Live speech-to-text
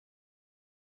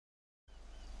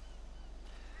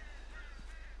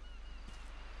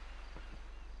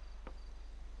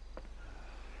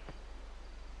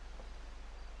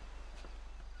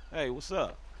Hey, what's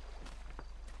up?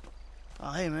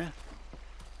 Oh, hey, man.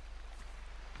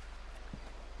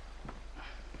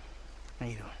 How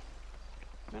you doing?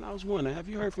 Man, I was wondering, have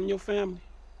you heard from your family?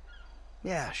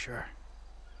 Yeah, sure.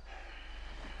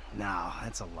 No,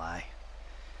 that's a lie.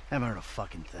 Haven't heard a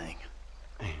fucking thing.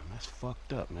 Damn, that's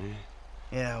fucked up, man.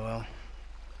 Yeah, well,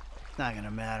 it's not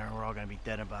gonna matter. We're all gonna be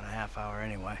dead in about a half hour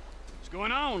anyway. What's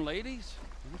going on, ladies?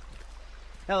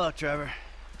 Hello, Trevor.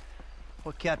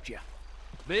 What kept you?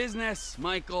 Business,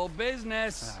 Michael,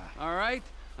 business. All right?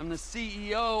 I'm the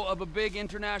CEO of a big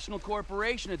international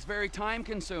corporation. It's very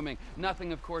time-consuming.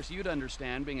 Nothing, of course, you'd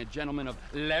understand, being a gentleman of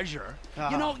leisure.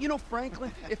 You know,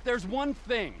 Franklin, if there's one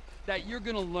thing that you're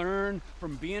gonna learn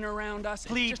from being around us...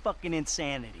 Plead fucking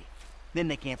insanity. Then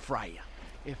they can't fry you.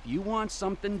 If you want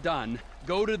something done,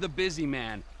 go to the busy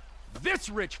man. This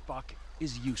rich fuck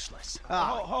is useless.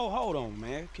 Hold on,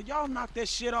 man. Could y'all knock that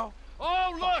shit off?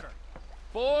 Oh, look!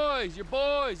 Boys, you're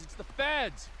boys. It's the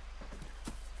feds.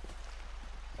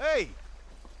 Hey!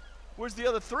 Where's the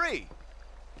other three?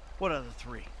 What other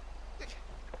three?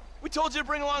 We told you to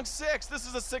bring along 6. This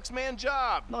is a 6-man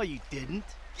job. No, you didn't.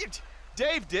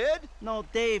 Dave did? No,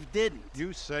 Dave didn't.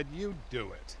 You said you'd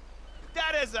do it.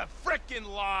 That is a frickin'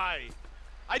 lie.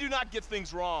 I do not get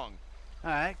things wrong. All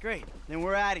right, great. Then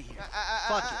we're out of here.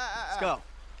 Fuck it. Let's go.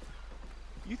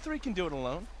 You 3 can do it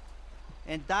alone.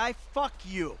 And fuck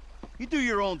you. You do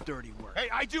your own dirty work. Hey,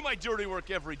 I do my dirty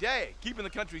work every day, keeping the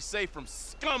country safe from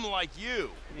scum like you.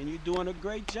 And you're doing a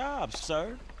great job,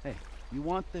 sir. Hey, you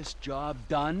want this job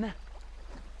done?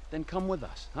 Then come with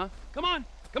us, huh? Come on,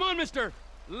 Mr.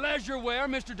 Leisureware,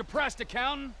 Mr. Depressed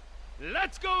Accountant.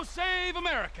 Let's go save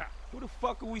America. Who the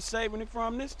fuck are we saving it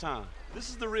from this time? This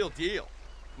is the real deal.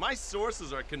 My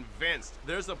sources are convinced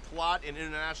there's a plot in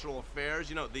international affairs,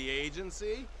 you know, the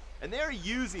agency, and they're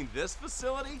using this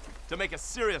facility to make a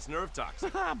serious nerve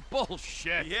toxin.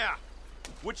 Bullshit. Yeah.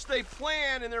 Which they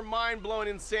plan in their mind-blowing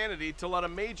insanity to let a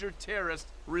major terrorist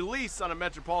release on a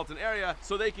metropolitan area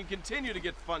so they can continue to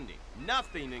get funding.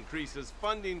 Nothing increases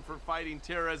funding for fighting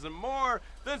terrorism more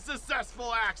than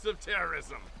successful acts of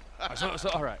terrorism.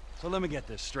 All right. So let me get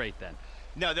this straight then.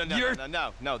 No,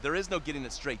 there is no getting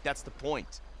it straight. That's the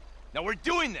point. Now we're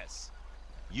doing this.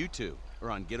 You 2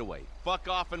 are on getaway. Fuck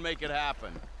off and make it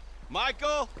happen.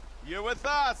 Michael, you're with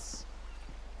us.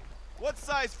 What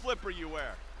size flipper you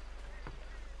wear?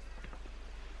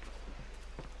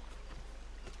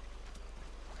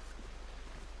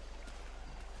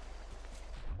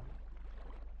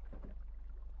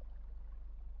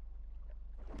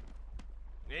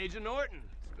 Agent Norton,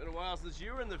 it's been a while since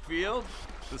you were in the field.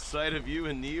 The sight of you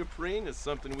in neoprene is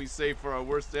something we save for our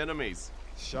worst enemies.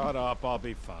 Shut up, I'll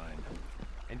be fine.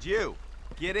 And you,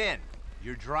 get in.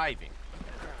 You're driving.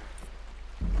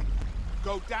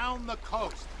 Go down the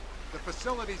coast. The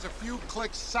facility's a few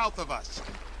clicks south of us.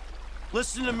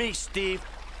 Listen to me, Steve.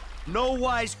 No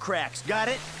wisecracks, got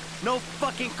it? No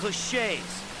fucking cliches.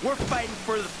 We're fighting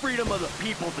for the freedom of the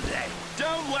people today.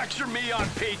 Don't lecture me on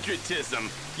patriotism.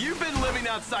 You've been living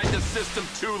outside the system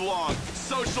too long.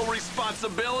 Social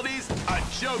responsibilities, a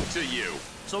joke to you.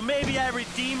 So maybe I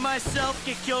redeem myself,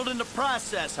 get killed in the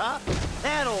process, huh?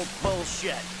 That old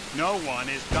bullshit. No one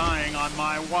is dying on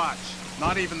my watch.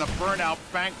 Not even the burnout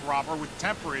bank robber with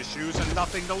temper issues and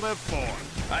nothing to live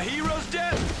for. A hero's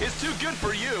death is too good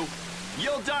for you.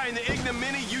 You'll die in the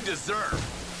ignominy you deserve.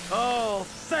 Oh,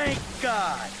 thank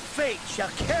God. Fate shall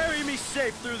carry me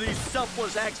safe through these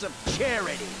selfless acts of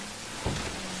charity.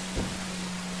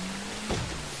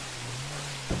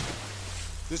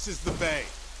 This is the bay.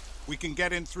 We can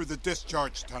get in through the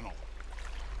discharge tunnel.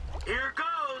 Here goes.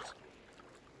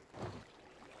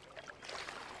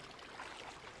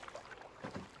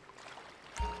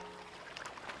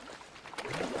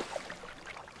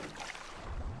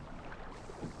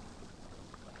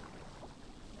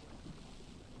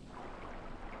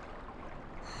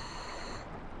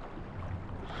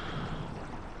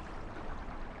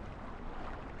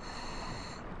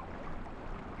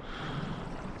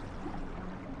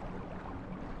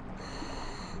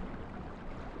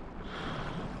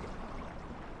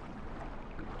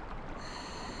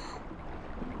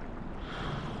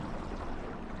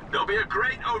 There'll be a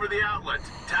grate over the outlet.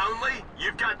 Townley,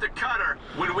 you've got the cutter.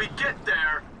 When we get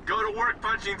there, go to work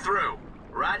punching through.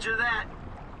 Roger that.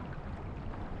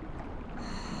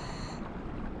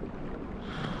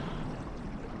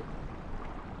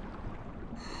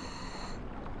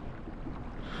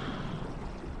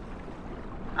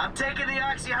 I'm taking the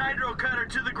oxyhydro cutter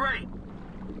to the grate.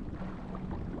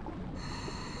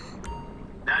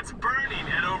 That's burning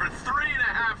at over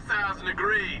 3,500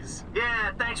 degrees.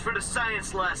 Yeah, thanks for the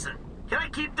science lesson. Can I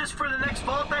keep this for the next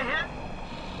vault I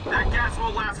hit? That gas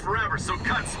won't last forever, so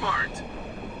cut smart.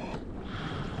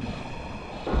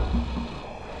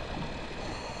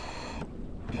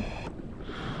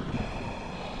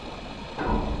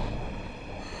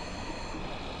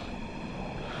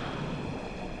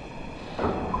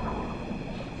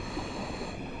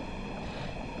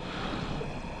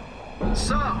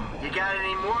 So, you got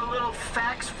any more little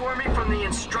facts for me from the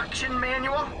instruction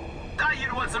manual? Thought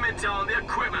you'd want some intel on the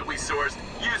equipment we sourced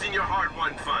using your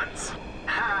hard-won funds.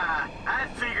 Ha! I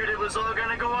figured it was all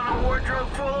gonna go on a wardrobe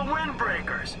full of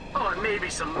windbreakers. Oh, and maybe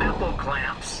some nipple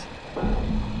clamps.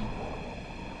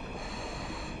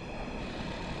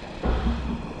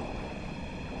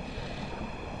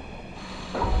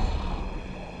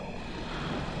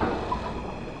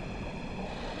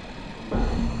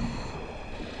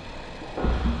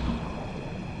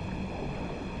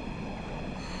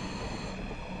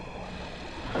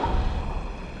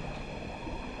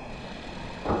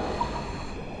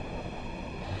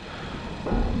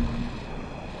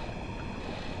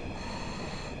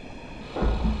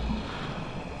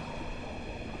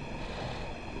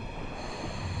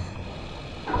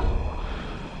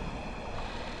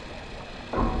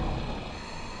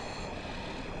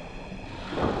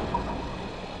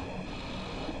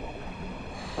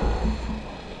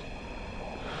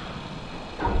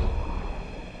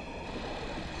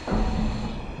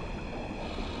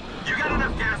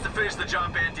 Finish the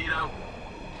job, Bandito.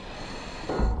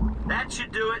 That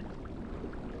should do it.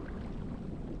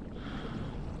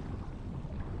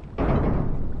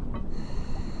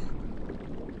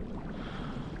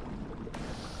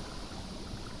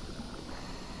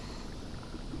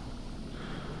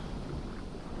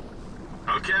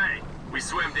 Okay, we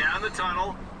swim down the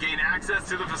tunnel, gain access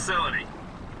to the facility.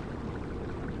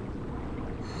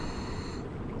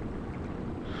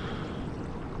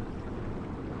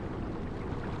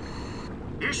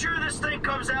 You sure this thing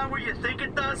comes out where you think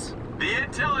it does? The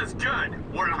intel is good.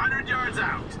 We're 100 yards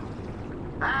out.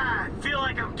 Ah, I feel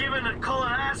like I'm giving a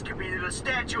colonoscopy to the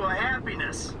Statue of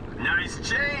Happiness. Nice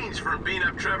change from beating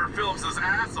up Trevor Phillips's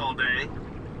ass all day.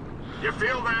 You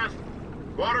feel that?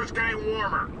 Water's getting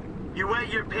warmer. You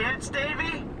wet your pants,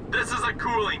 Davy? This is a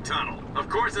cooling tunnel. Of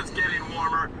course it's getting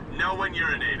warmer. No one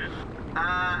urinated.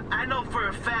 I know for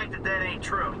a fact that that ain't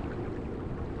true.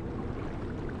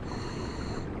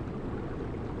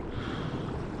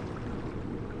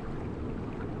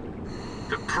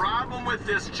 The problem with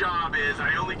this job is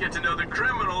I only get to know the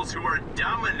criminals who are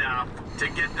dumb enough to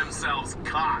get themselves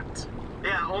caught.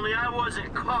 Yeah, only I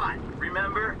wasn't caught,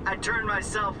 remember? I turned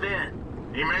myself in.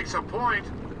 He makes a point.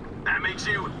 That makes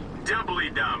you doubly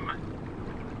dumb.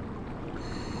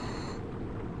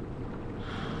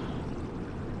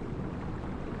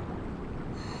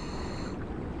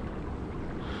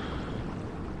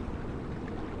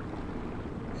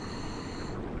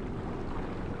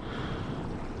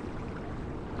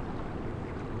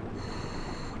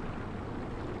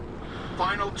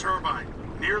 Final turbine.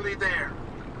 Nearly there.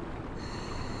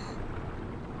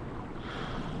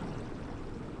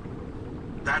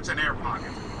 That's an air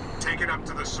pocket. Take it up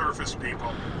to the surface,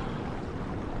 people.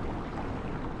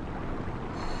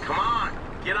 Come on,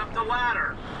 get up the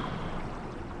ladder.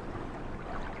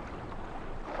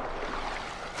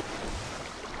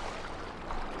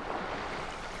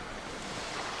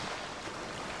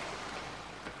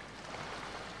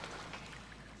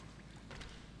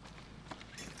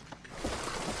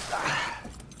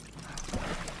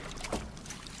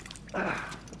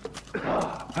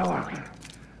 How are we?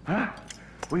 Huh?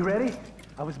 We ready?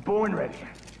 I was born ready.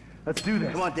 Let's do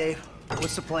this. Come on, Dave.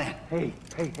 What's the plan? Hey.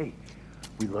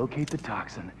 We locate the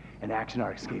toxin and action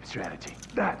our escape strategy.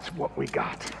 That's what we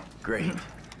got. Great.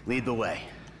 Lead the way.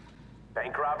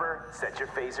 Bank robber, set your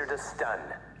phaser to stun.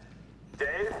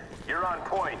 Dave, you're on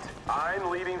point. I'm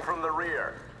leading from the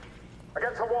rear.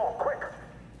 Against the wall, quick!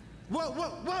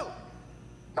 Whoa!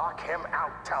 Knock him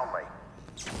out, Townley.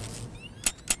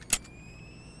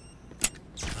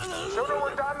 Sooner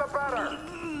we're done, the better.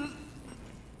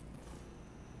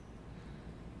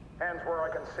 Hands where I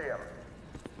can see him.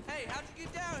 Hey, how'd you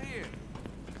get down here?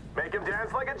 Make him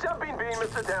dance like a jumping bean,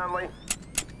 Mr. Townley.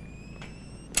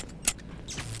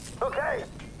 Okay,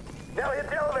 now hit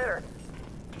the elevator.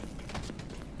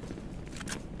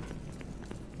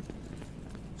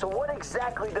 So what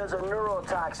exactly does a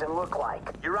neurotoxin look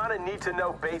like? You're on a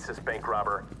need-to-know basis, bank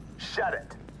robber. Shut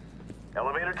it.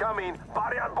 Elevator coming.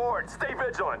 Body on board. Stay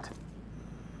vigilant.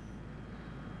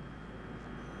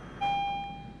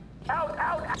 Out!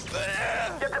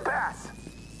 Get the pass.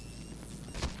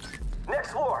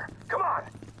 Next floor. Come on.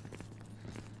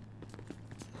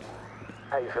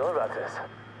 How you feeling about this?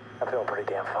 I'm feeling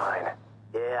pretty damn fine.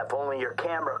 Yeah, if only your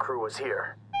camera crew was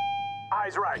here.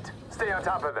 Eyes right. Stay on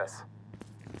top of this.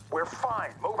 We're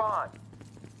fine. Move on.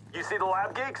 You see the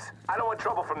lab geeks? I don't want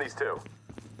trouble from these two.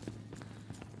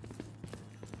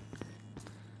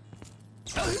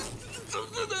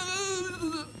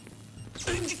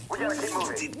 We gotta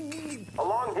keep moving.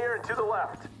 Along here and to the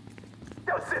left.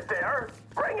 Don't sit there.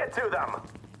 Bring it to them.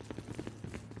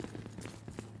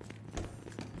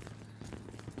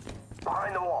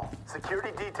 Behind the wall.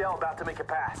 Security detail about to make a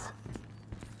pass.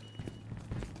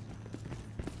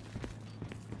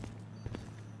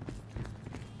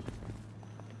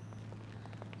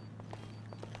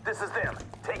 This is them.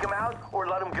 Take them out or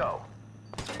let them go.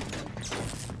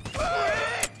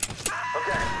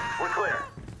 Okay, we're clear.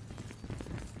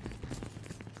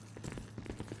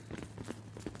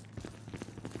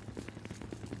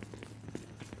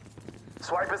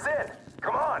 Swipe us in.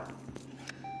 Come on.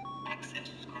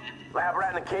 Lab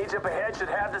rat in the cage up ahead should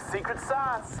have the secret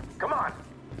sauce. Come on.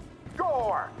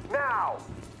 Gore! Now!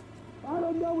 I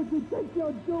don't know what you think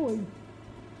you're doing.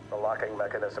 The locking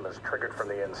mechanism is triggered from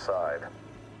the inside.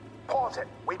 Pause it.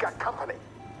 We got company.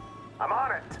 I'm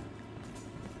on it.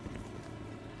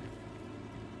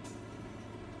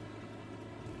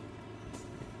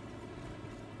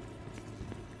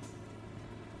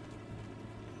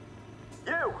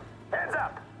 You! Hands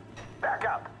up! Back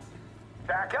up!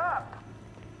 Back up!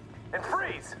 And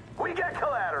freeze! We get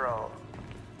collateral!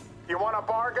 You want a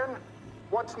bargain?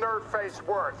 What's Nerd Face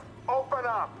worth? Open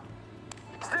up!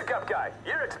 Stick up, guy.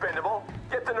 You're expendable.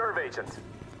 Get the nerve agent.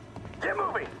 Get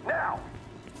moving, now!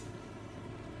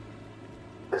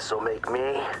 This'll make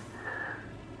me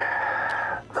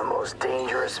the most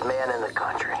dangerous man in the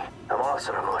country. I'm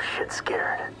also the most shit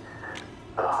scared.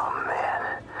 Oh,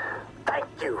 man. Thank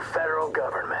you, federal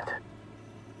government.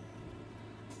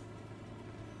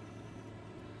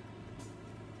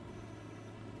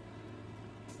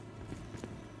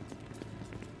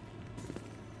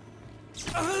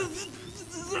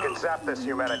 You can zap this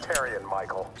humanitarian,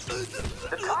 Michael.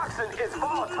 The toxin is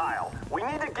volatile. We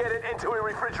need to get it into a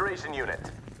refrigeration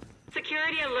unit.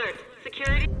 Security alert.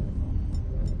 Security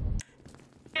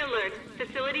alert.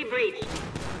 Facility breached.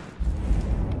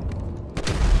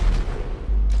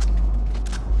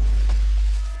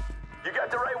 You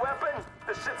got the right weapon?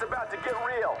 This shit's about to get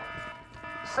real.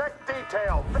 Sec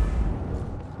detail.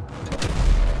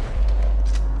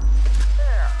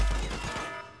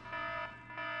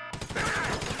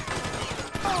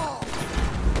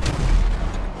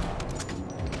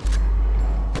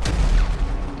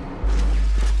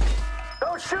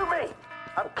 Don't shoot me!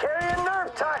 I'm carrying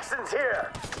nerve toxins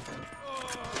here!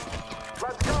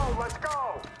 Let's go, let's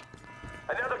go!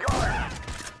 Another guard!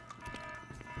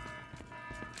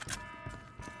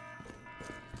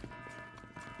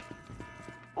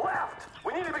 Left!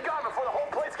 We need to be gone before the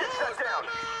whole place gets shut down!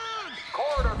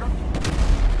 Corridor, go.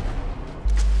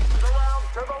 Around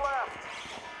to the left!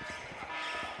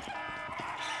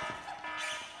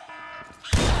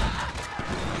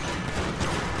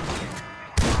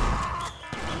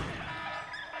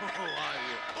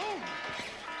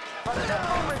 Let's get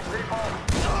moving, people!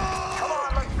 Come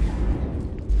on, let's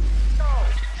go!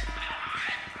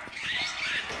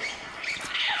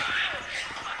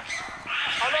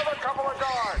 Another couple of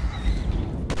guards!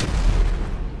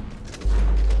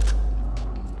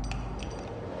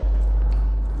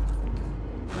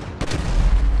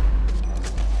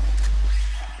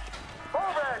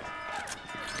 Move it!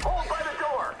 Hold by the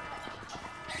door!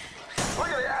 Look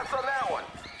at the ass on that one!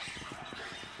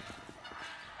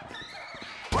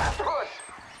 Last push!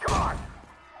 Come on!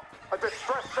 A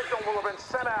distress signal will have been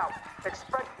sent out.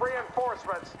 Expect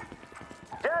reinforcements.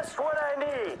 Just what I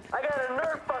need. I got a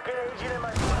nerve fucking agent in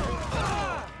my pocket.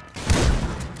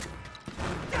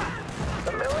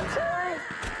 The military?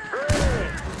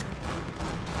 Great.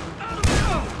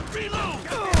 Reload!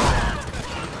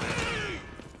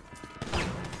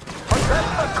 Protect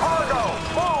the cargo!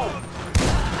 Move!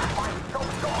 Go,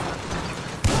 go!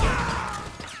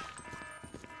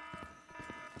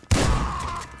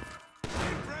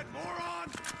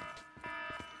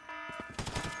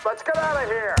 Let's get out of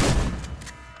here.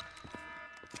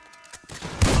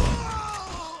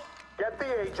 Get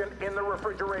the agent in the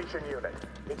refrigeration unit.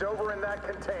 He's over in that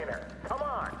container. Come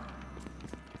on.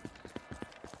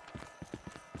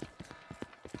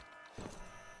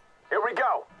 Here we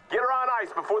go. Get her on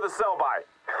ice before the sell-by.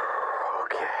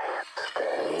 Okay,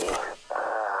 steady.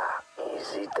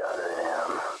 Easy done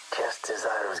them. Just as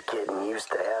I was getting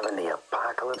used to having the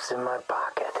apocalypse in my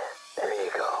pocket. There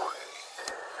you go.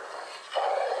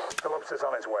 Phillips is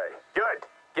on his way. Good.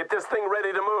 Get this thing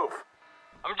ready to move.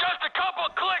 I'm just a couple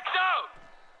clicks out.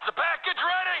 Is the package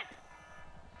ready?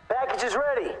 Package is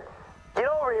ready. Get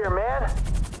over here, man.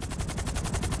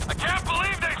 I can't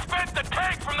believe they spent the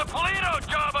tank from the Polito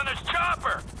job on this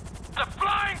chopper! It's a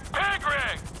flying pig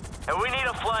rig! And we need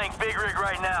a flying pig rig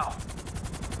right now.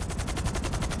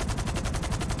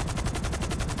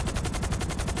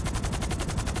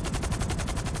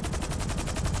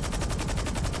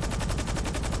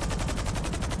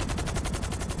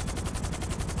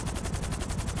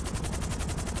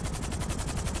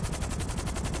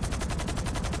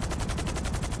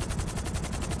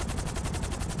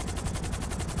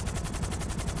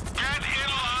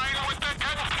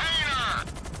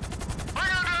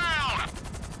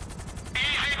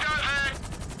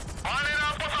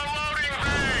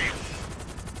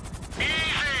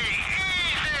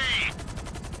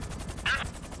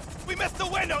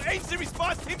 Agency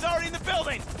response team's already in the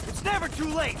building! It's never too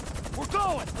late! We're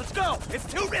going! Let's go! It's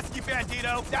too risky,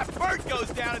 Bandito! That bird goes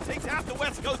down and takes half the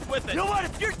West Coast with it! You know what?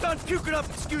 If you're done puking up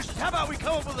excuses, how about we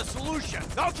come up with a solution?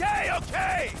 Okay!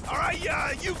 Alright,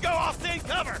 you go, I'll stay in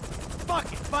cover!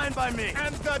 Fuck it, fine by me.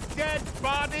 And the dead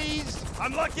bodies?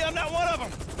 I'm lucky I'm not one of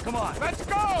them! Come on. Let's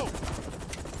go!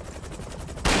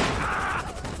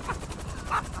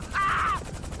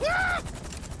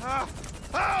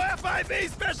 Oh, FIB,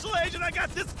 Special Agent, I got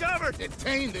this covered!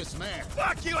 Detain this man.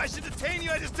 Fuck you, I should detain you,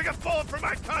 I just took a bullet for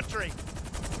my country!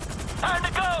 Time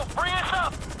to go! Bring us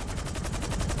up!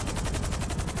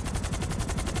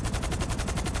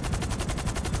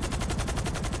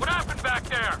 What happened back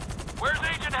there? Where's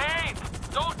Agent Haynes?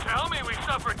 Don't tell me we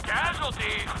suffered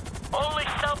casualties! Only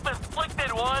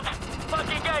self-inflicted ones.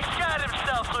 Fucking guy shot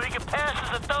himself so he could pass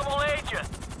as a double agent.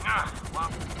 Well,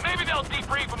 maybe they'll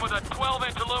debrief him with a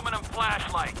 12-inch aluminum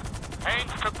flashlight.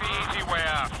 Haynes took the easy way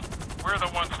out. We're the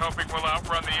ones hoping we'll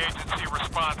outrun the agency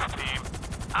response team.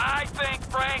 I think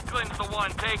Franklin's the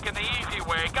one taking the easy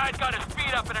way. Guy's got his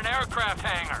feet up in an aircraft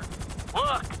hangar.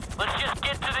 Look, let's just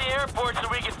get to the airport so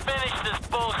we can finish this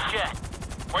bullshit.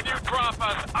 When you drop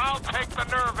us, I'll take the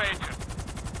nerve agent.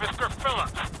 Mr.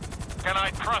 Phillips, can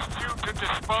I trust you to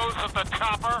dispose of the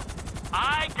chopper?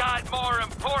 I got more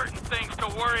important things to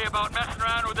worry about messing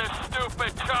around with this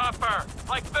stupid chopper.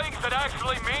 Like things that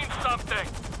actually mean something.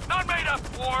 Not made-up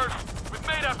wars with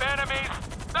made-up enemies.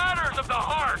 Matters of the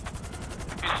heart.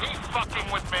 Is he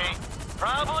fucking with me?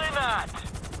 Probably not.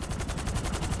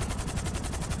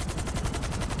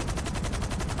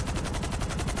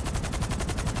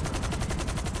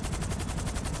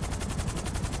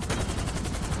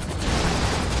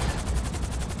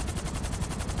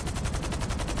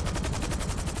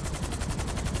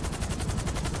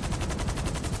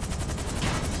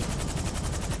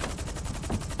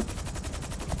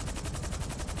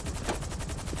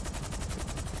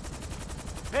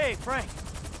 Hey, Frank.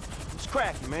 What's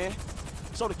cracking, man?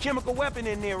 So the chemical weapon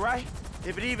in there, right?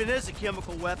 If it even is a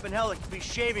chemical weapon, hell, it could be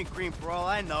shaving cream for all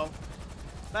I know.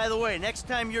 By the way, next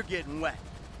time you're getting wet.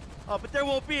 Oh, but there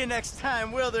won't be a next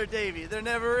time, will there, Davey? There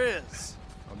never is.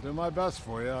 I'll do my best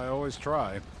for you. I always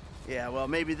try. Yeah, well,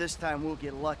 maybe this time we'll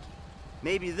get lucky.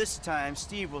 Maybe this time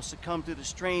Steve will succumb to the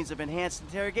strains of enhanced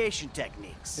interrogation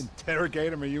techniques.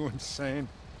 Interrogate him? Are you insane?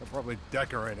 They're probably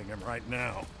decorating him right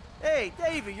now. Hey,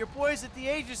 Davey, your boys at the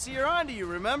agency are onto you,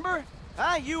 remember?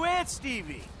 Huh? You and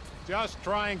Stevie. Just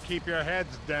try and keep your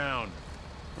heads down.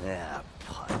 Yeah,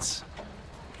 putz.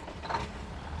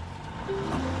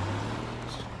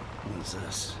 What's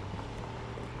this?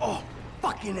 Oh,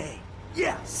 fucking A.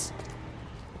 Yes!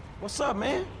 What's up,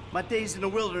 man? My days in the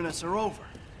wilderness are over.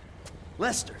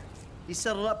 Lester, he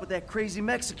settled up with that crazy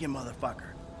Mexican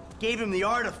motherfucker. Gave him the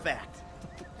artifact.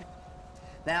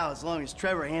 Now, as long as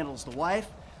Trevor handles the wife,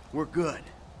 we're good.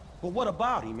 But what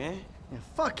about him, man? Yeah,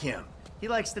 fuck him. He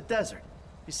likes the desert.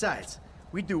 Besides,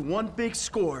 we do one big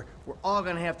score, we're all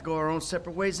gonna have to go our own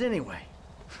separate ways anyway.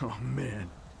 Oh, man.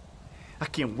 I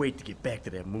can't wait to get back to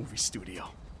that movie studio.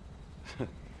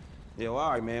 Yeah, well,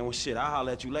 all right, man. Well, shit, I'll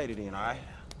holler at you later then, all right?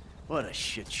 What a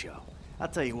shit show. I'll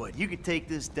tell you what, you could take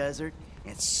this desert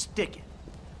and stick it.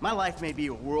 My life may be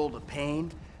a world of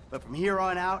pain, but from here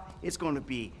on out, it's gonna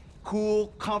be cool,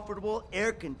 comfortable,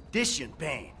 air-conditioned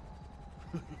pain.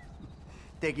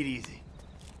 Take it easy.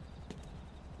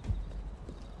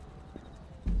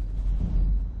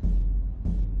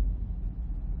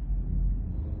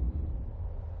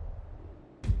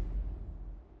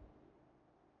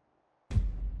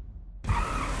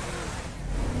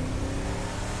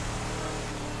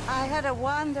 I had a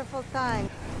wonderful time.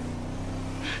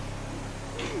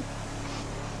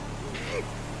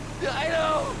 I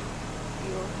know!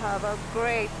 You have a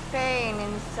great pain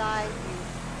inside you,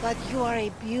 but you are a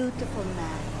beautiful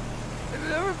man. I've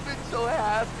never been so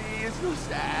happy and so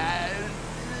sad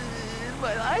in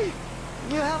my life.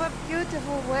 You have a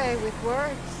beautiful way with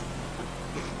words.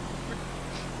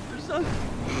 There's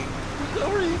something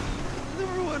Sorry.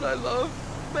 Everyone I love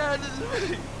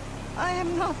abandoned me. I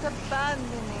am not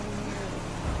abandoning you.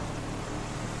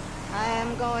 I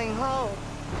am going home.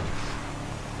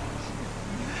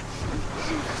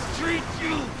 Treat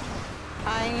you.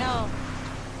 I know.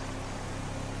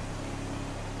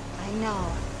 I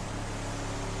know.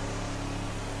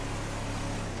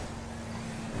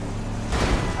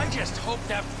 I just hope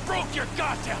that broke your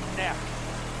goddamn neck.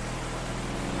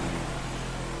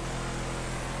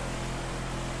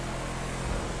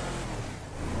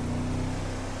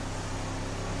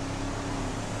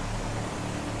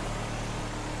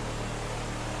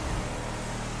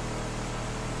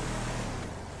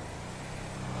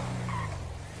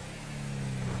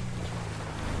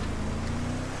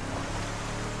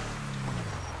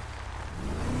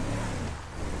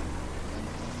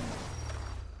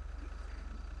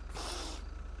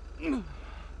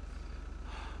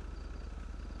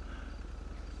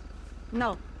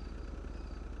 No.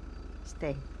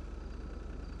 Stay.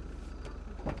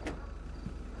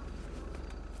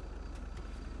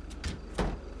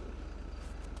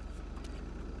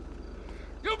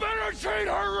 You better treat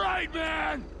her right,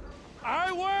 man!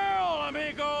 I will,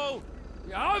 amigo!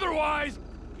 Otherwise,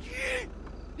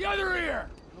 the other ear!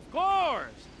 Of course!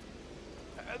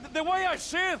 The way I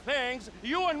see things,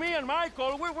 you and me and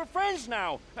Michael, we're friends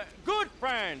now. Good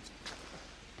friends.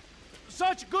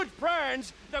 Such good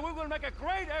friends that we will make a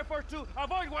great effort to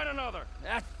avoid one another.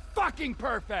 That's fucking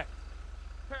perfect!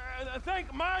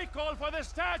 Thank Michael for the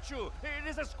statue. It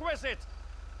is exquisite.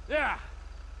 Yeah.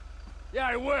 Yeah,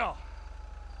 I will.